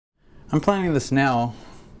I'm planning this now,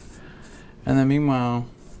 and then meanwhile,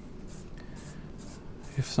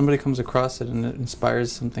 if somebody comes across it and it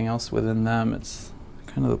inspires something else within them, it's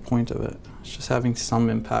kind of the point of it. It's just having some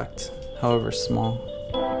impact, however small.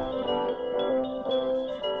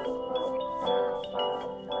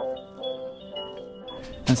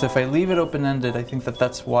 And so if I leave it open-ended, I think that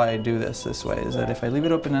that's why I do this way, is that if I leave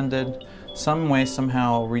it open-ended, some way,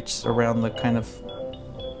 somehow reach around the kind of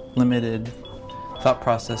limited thought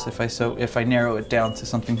process if I narrow it down to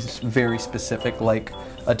something very specific, like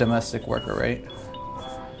a domestic worker, right?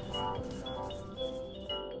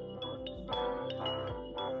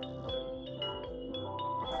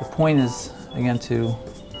 The point is, again, to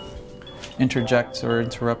interject or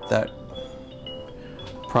interrupt that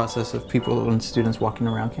process of people and students walking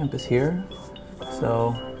around campus here.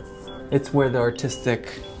 So it's where the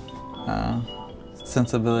artistic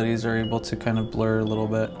sensibilities are able to kind of blur a little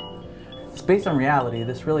bit. It's based on reality,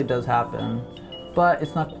 this really does happen, but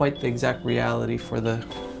it's not quite the exact reality for the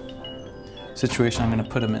situation I'm going to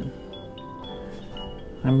put them in.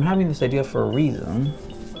 I'm having this idea for a reason,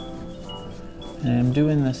 and I'm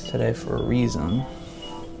doing this today for a reason.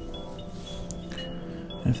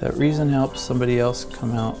 And if that reason helps somebody else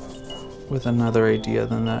come out with another idea,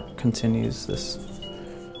 then that continues this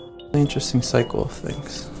interesting cycle of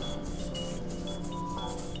things.